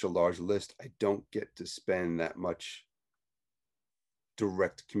it's such a large list, I don't get to spend that much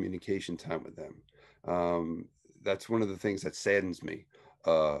direct communication time with them. That's one of the things that saddens me,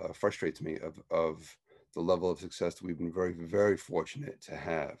 frustrates me, of the level of success that we've been very, very fortunate to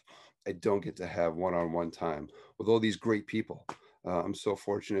have. I don't get to have one-on-one time with all these great people. I'm so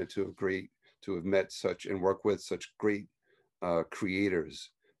fortunate to have met such and work with such great creators,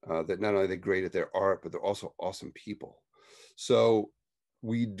 that not only they're great at their art, but they're also awesome people. So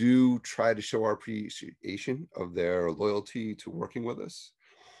we do try to show our appreciation of their loyalty to working with us.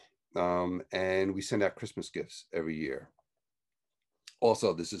 And we send out Christmas gifts every year.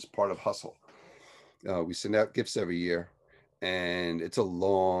 Also, this is part of Hustle. We send out gifts every year, and it's a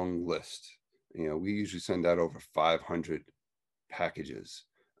long list. You know, we usually send out over 500 packages.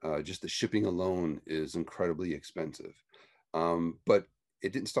 Just the shipping alone is incredibly expensive. But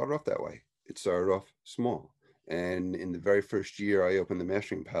it didn't start off that way. It started off small. And in the very first year I opened the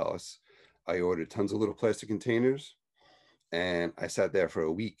Mastering Palace, I ordered tons of little plastic containers, and I sat there for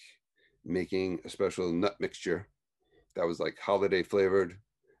a week making a special nut mixture that was like holiday flavored,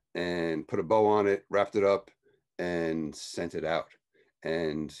 and put a bow on it, wrapped it up, and sent it out.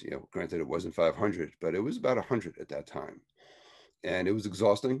 And, you know, granted, it wasn't 500, but it was about 100 at that time. And it was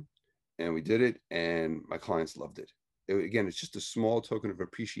exhausting, and we did it, and my clients loved it. Again, it's just a small token of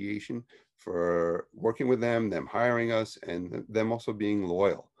appreciation for working with them hiring us, and them also being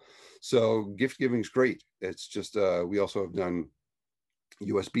loyal. So gift giving is great. It's just, we also have done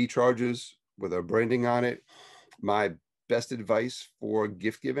USB charges with our branding on it. My best advice for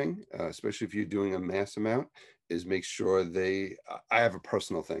gift giving, especially if you're doing a mass amount, is make sure I have a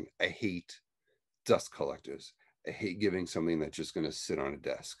personal thing. I hate dust collectors. I hate giving something that's just going to sit on a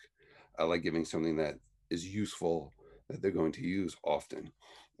desk. I like giving something that is useful, that they're going to use often.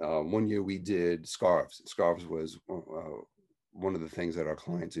 One year we did scarves. Scarves was one of the things that our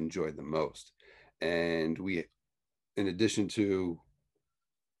clients enjoyed the most. And we, in addition to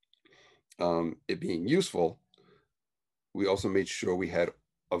it being useful, we also made sure we had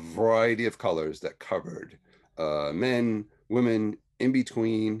a variety of colors that covered men, women, in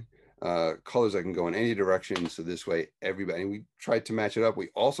between, colors that can go in any direction. So this way, everybody, and we tried to match it up. We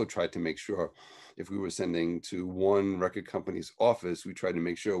also tried to make sure if we were sending to one record company's office, we tried to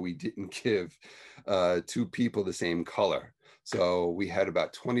make sure we didn't give two people the same color. So we had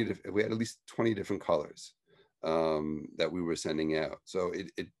about 20, we had at least 20 different colors that we were sending out. So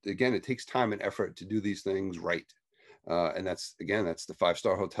again, it takes time and effort to do these things right. And that's, again, that's the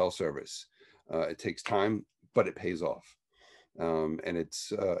 5-star hotel service. It takes time, but it pays off. And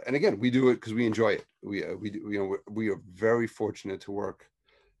it's, and again, we do it because we enjoy it. We we are very fortunate to work.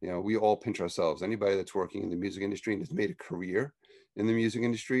 We all pinch ourselves. Anybody that's working in the music industry and has made a career in the music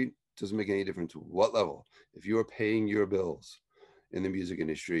industry, doesn't make any difference what level. If you are paying your bills in the music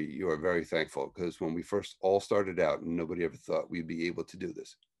industry, you are very thankful, because when we first all started out, nobody ever thought we'd be able to do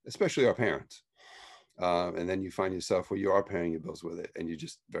this, especially our parents. And then you find yourself where you are paying your bills with it, and you're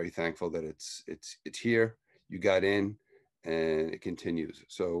just very thankful that it's here. You got in, and it continues.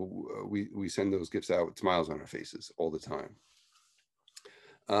 So we send those gifts out with smiles on our faces all the time.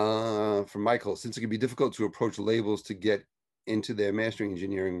 From Michael, since it can be difficult to approach labels to get into their mastering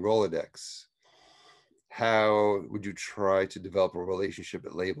engineering Rolodex, how would you try to develop a relationship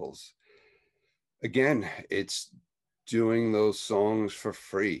at labels? Again, it's doing those songs for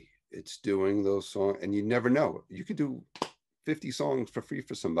free. It's doing those songs, and you never know. You could do 50 songs for free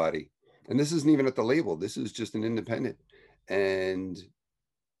for somebody. And this isn't even at the label. This is just an independent. And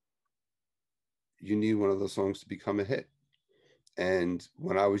you need one of those songs to become a hit. And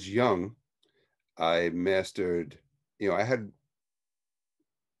when I was young, I mastered, I had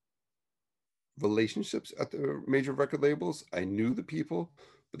relationships at the major record labels. I knew the people,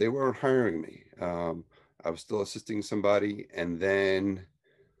 but they weren't hiring me. I was still assisting somebody. And then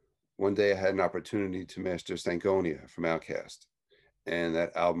one day I had an opportunity to master Stankonia from Outkast. And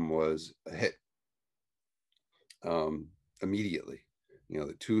that album was a hit immediately.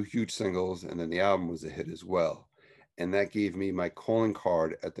 The 2 huge singles, and then the album was a hit as well. And that gave me my calling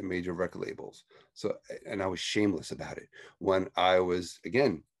card at the major record labels. So, and I was shameless about it. When I was,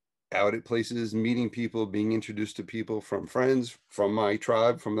 again, out at places, meeting people, being introduced to people from friends, from my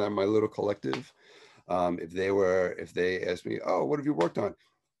tribe, from my little collective. If they asked me, oh, what have you worked on?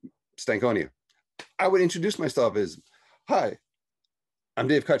 Stankonia. I would introduce myself as, hi, I'm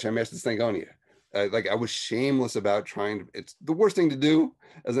Dave Kutch. I mastered Stankonia. I was shameless about trying to, it's the worst thing to do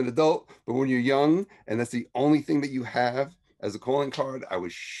as an adult, but when you're young and that's the only thing that you have as a calling card, I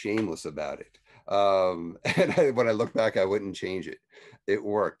was shameless about it. When I look back, I wouldn't change it. It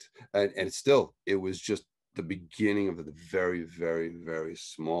worked. And it was just the beginning of the very, very, very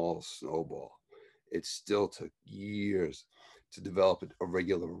small snowball. It still took years to develop a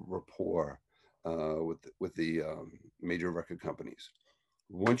regular rapport with the major record companies.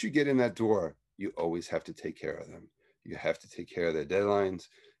 Once you get in that door, you always have to take care of them. You have to take care of their deadlines.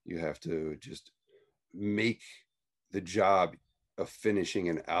 You have to just make the job of finishing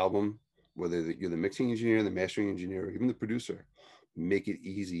an album, whether you're the mixing engineer, the mastering engineer, or even the producer, make it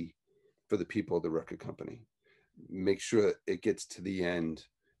easy for the people at the record company. Make sure it gets to the end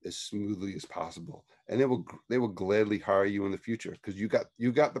as smoothly as possible, and they will gladly hire you in the future, because you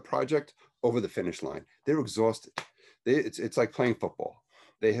got the project over the finish line. They're exhausted. It's like playing football.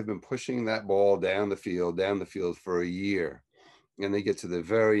 They have been pushing that ball down the field for a year, and they get to the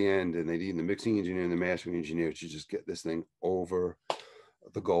very end, and they need the mixing engineer and the mastering engineer to just get this thing over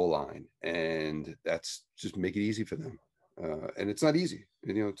the goal line, and that's just make it easy for them. And it's not easy,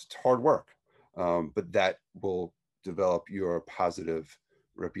 it's hard work, but that will develop your positive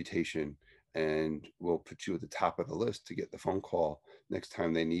reputation and will put you at the top of the list to get the phone call next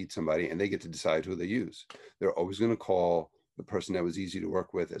time they need somebody, and they get to decide who they use. They're always going to call the person that was easy to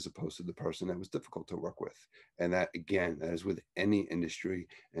work with as opposed to the person that was difficult to work with. And that, again, that is with any industry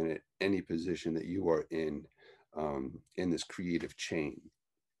and at any position that you are in this creative chain.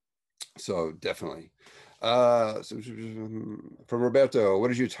 So definitely. So from Roberto, what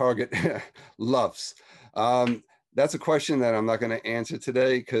is your target loves? That's a question that I'm not going to answer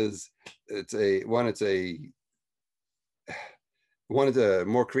today, because it's a more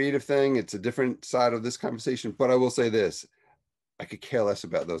creative thing. It's a different side of this conversation, but I will say this: I could care less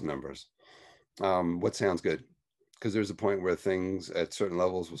about those numbers. What sounds good? because there's a point where things at certain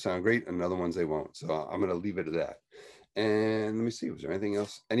levels will sound great and other ones they won't. So I'm going to leave it at that. And let me see, was there anything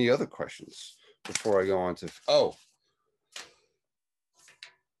else? Any other questions before I go on to, oh,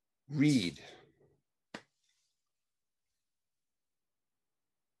 read.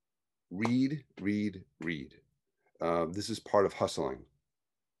 Read, read, read. This is part of hustling.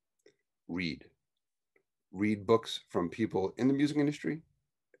 Read. Read books from people in the music industry.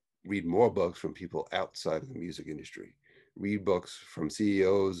 Read more books from people outside of the music industry. Read books from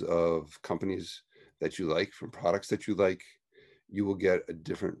CEOs of companies that you like, from products that you like. You will get a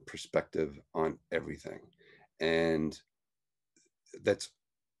different perspective on everything. And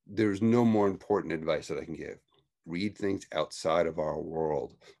there's no more important advice that I can give. Read things outside of our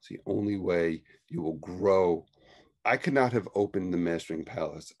world. It's the only way you will grow. I could not have opened the Mastering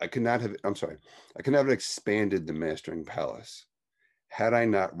Palace. I could not have expanded the Mastering Palace had I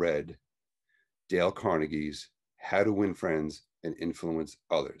not read Dale Carnegie's How to Win Friends and Influence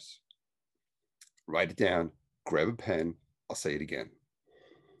Others. Write it down, grab a pen, I'll say it again.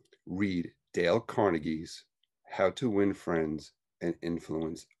 Read Dale Carnegie's How to Win Friends and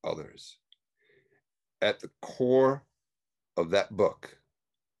Influence Others. At the core of that book,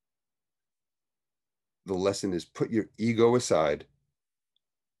 the lesson is put your ego aside,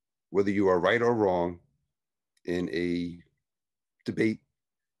 whether you are right or wrong in a debate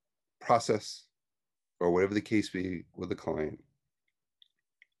process or whatever the case be with a client.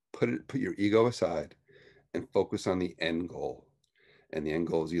 Put your ego aside and focus on the end goal. And the end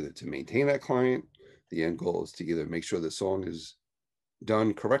goal is either to maintain that client, the end goal is to either make sure the song is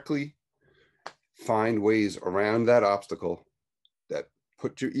done correctly, find ways around that obstacle, that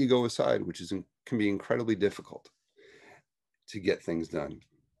put your ego aside, which can be incredibly difficult to get things done.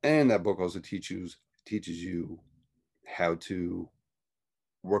 And that book also teaches you how to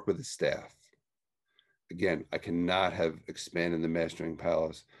work with the staff. Again, I cannot have expanded the Mastering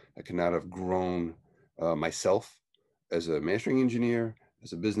Palace. I cannot have grown myself as a mastering engineer,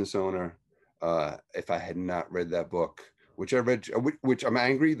 as a business owner, if I had not read that book, which I'm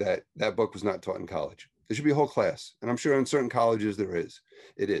angry that book was not taught in college. There should be a whole class, and I'm sure in certain colleges there is.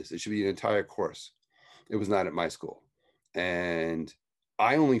 It should be an entire course. It was not at my school. And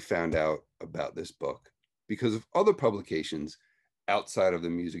I only found out about this book because of other publications outside of the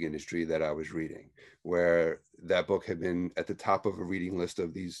music industry that I was reading, where that book had been at the top of a reading list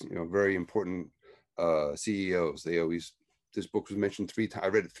of these, very important CEOs. This book was mentioned 3 times. I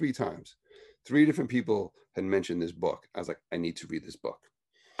read it 3 times. 3 different people had mentioned this book. I was like, I need to read this book.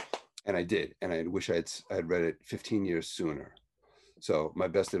 And I did. And I wish I had read it 15 years sooner. So my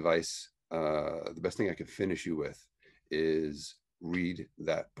best advice, the best thing I could finish you with is read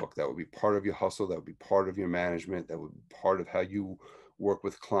that book. That would be part of your hustle. That would be part of your management. That would be part of how you work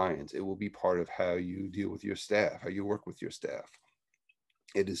with clients. It will be part of how you deal with your staff, how you work with your staff.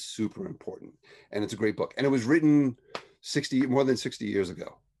 It is super important. And it's a great book. And it was written more than 60 years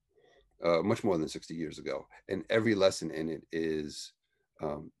ago, much more than 60 years ago. And every lesson in it is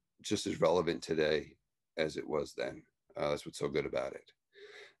just as relevant today as it was then. That's what's so good about it.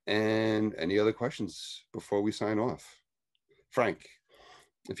 And any other questions before we sign off? Frank,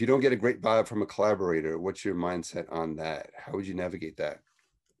 if you don't get a great vibe from a collaborator, what's your mindset on that? How would you navigate that?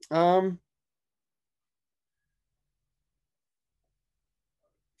 For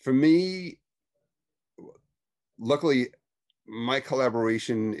me, luckily, my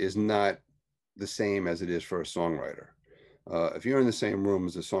collaboration is not the same as it is for a songwriter. If you're in the same room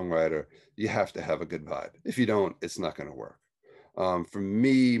as a songwriter, you have to have a good vibe. If you don't, it's not going to work. For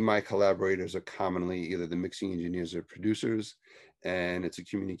me, my collaborators are commonly either the mixing engineers or producers, and it's a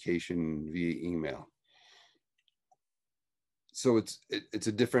communication via email. So it's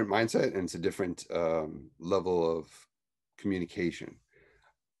a different mindset, and it's a different level of communication.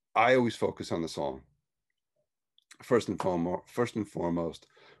 I always focus on the song first and foremost,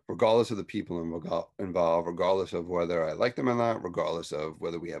 regardless of the people involved, regardless of whether I like them or not, regardless of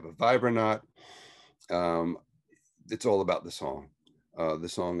whether we have a vibe or not. It's all about the song. The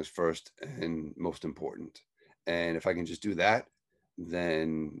song is first and most important. And if I can just do that,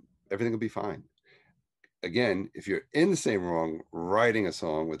 then everything will be fine. Again, if you're in the same room writing a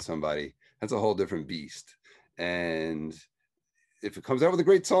song with somebody, that's a whole different beast. And if it comes out with a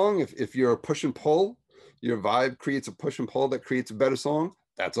great song, if you're a push and pull, your vibe creates a push and pull that creates a better song,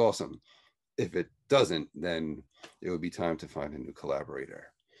 that's awesome. If it doesn't, then it would be time to find a new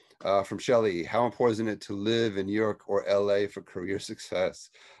collaborator. From Shelley, how important is it to live in New York or LA for career success?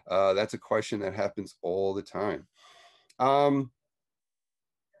 That's a question that happens all the time.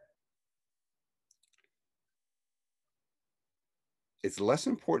 It's less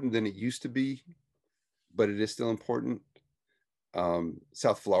important than it used to be, but it is still important.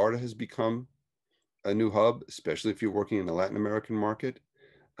 South Florida has become a new hub, especially if you're working in the Latin American market.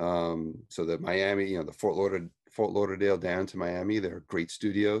 So that Miami, you know, the Fort Lauderdale down to Miami, there are great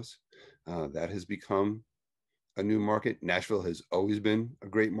studios. That has become a new market. Nashville has always been a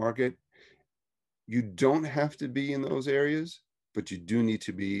great market. You don't have to be in those areas, but you do need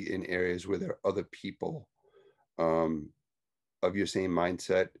to be in areas where there are other people of your same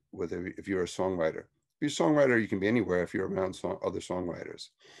mindset, whether if you're a songwriter. If you're a songwriter, you can be anywhere if you're around other songwriters.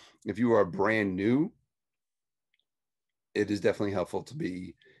 If you are brand new, it is definitely helpful to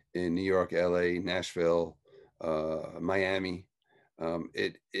be in New York, LA, Nashville, Miami.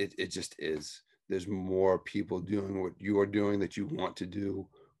 It just is. There's more people doing what you are doing that you want to do,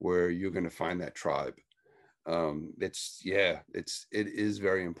 where you're going to find that tribe. It is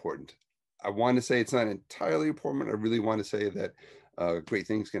very important. I want to say it's not entirely important. I really want to say that great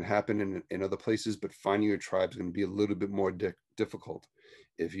things can happen in other places, but finding your tribe is going to be a little bit more difficult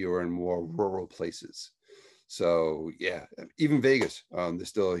if you're in more rural places. So yeah, even Vegas,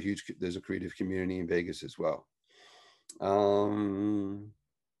 there's a creative community in Vegas as well.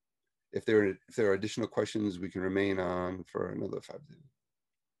 If there are additional questions, we can remain on for another 5 days.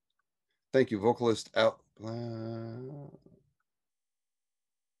 Thank you, vocalist out.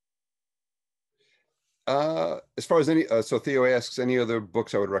 As far as any, so Theo asks, any other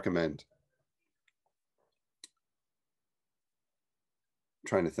books I would recommend? I'm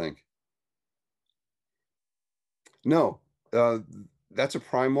trying to think. No, that's a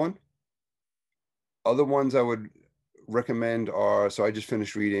prime one. Other ones I would recommend are, so I just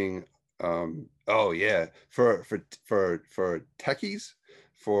finished reading, oh yeah, for techies,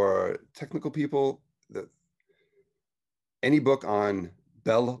 for technical people, any book on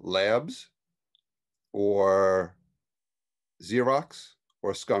Bell Labs or Xerox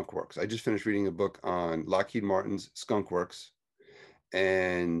or Skunk Works. I just finished reading a book on Lockheed Martin's Skunk Works,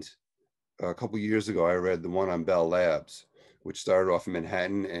 and a couple years ago I read the one on Bell Labs, which started off in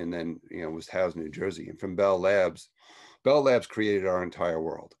Manhattan and then was housed in New Jersey. And from Bell Labs created our entire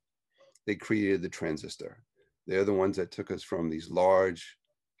world. They created the transistor. They're the ones that took us from these large,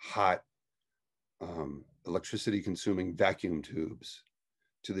 hot, electricity consuming vacuum tubes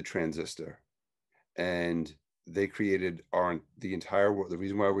to the transistor. And they created the entire world. The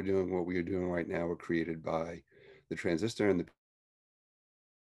reason why we're doing what we are doing right now were created by the transistor and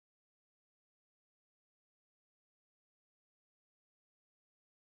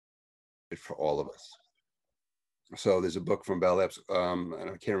for all of us. So there's a book from Bell Labs, and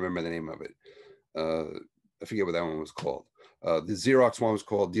I can't remember the name of it. I forget what that one was called. The Xerox one was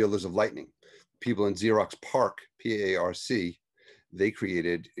called Dealers of Lightning. People in Xerox PARC, PARC, they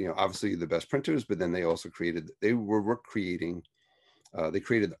created, obviously the best printers, but then they also created the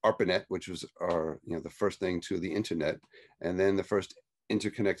ARPANET, which was the first thing to the internet, and then the first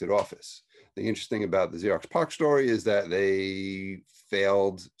interconnected office. The interesting about the Xerox PARC story is that they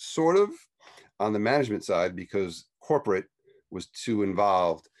failed sort of on the management side because corporate was too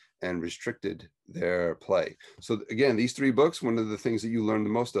involved and restricted their play. So again, these 3 books, one of the things that you learn the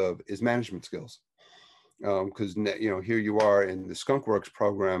most of is management skills. Because here you are in the Skunk Works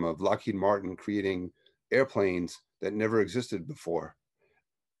program of Lockheed Martin creating airplanes that never existed before.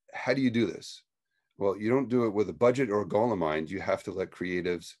 How do you do this? Well, you don't do it with a budget or a goal in mind. You have to let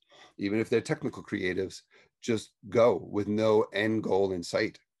creatives, even if they're technical creatives, just go with no end goal in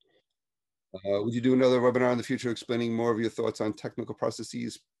sight. Would you do another webinar in the future explaining more of your thoughts on technical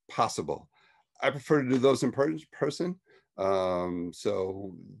processes? Possible. I prefer to do those in person.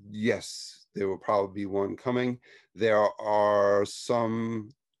 So yes, there will probably be one coming. There are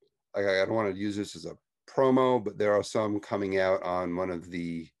some, I don't want to use this as a promo, but there are some coming out on one of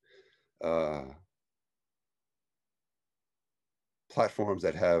the platforms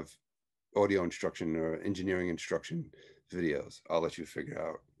that have audio instruction or engineering instruction videos. I'll let you figure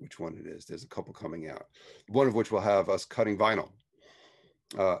out which one it is. There's a couple coming out, one of which will have us cutting vinyl.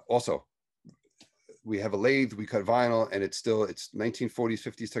 Also, we have a lathe, we cut vinyl, and it's 1940s,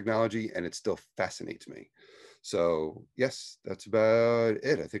 50s technology, and it still fascinates me. So yes, that's about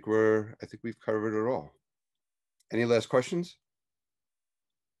it. I think we've covered it all. Any last questions?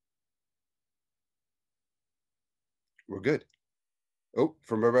 We're good. Oh,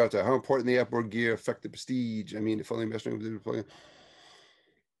 from Roberta, how important the outboard gear affect the prestige? I mean, if only mastering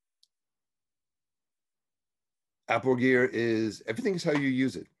outboard gear is, everything is how you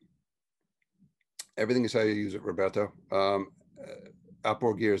use it. Everything is how you use it, Roberto.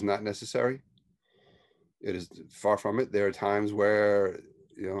 Outboard gear is not necessary. It is far from it. There are times where,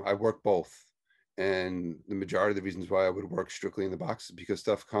 I work both. And the majority of the reasons why I would work strictly in the box is because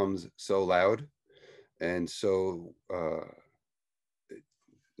stuff comes so loud And so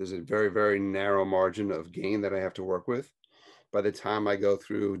there's a very, very narrow margin of gain that I have to work with. By the time I go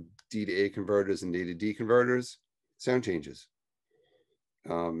through D to A converters and D to D converters, sound changes.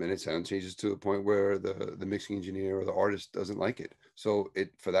 And it sound changes to a point where the mixing engineer or the artist doesn't like it. So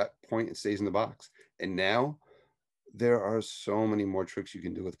for that point, it stays in the box. And now there are so many more tricks you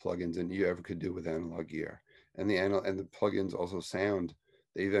can do with plugins than you ever could do with analog gear. And the plugins also sound.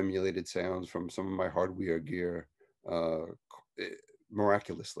 They've emulated sounds from some of my hardware gear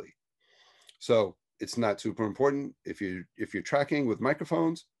miraculously. So it's not super important. If you're tracking with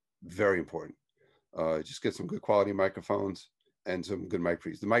microphones, very important. Just get some good quality microphones and some good mic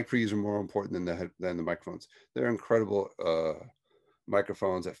pre's. The mic pre's are more important than the microphones. They're incredible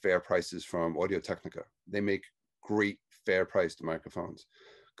microphones at fair prices from Audio-Technica. They make great fair priced microphones.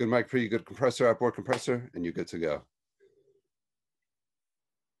 Good mic pre, good compressor, outboard compressor, and you're good to go.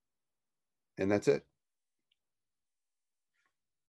 And that's it.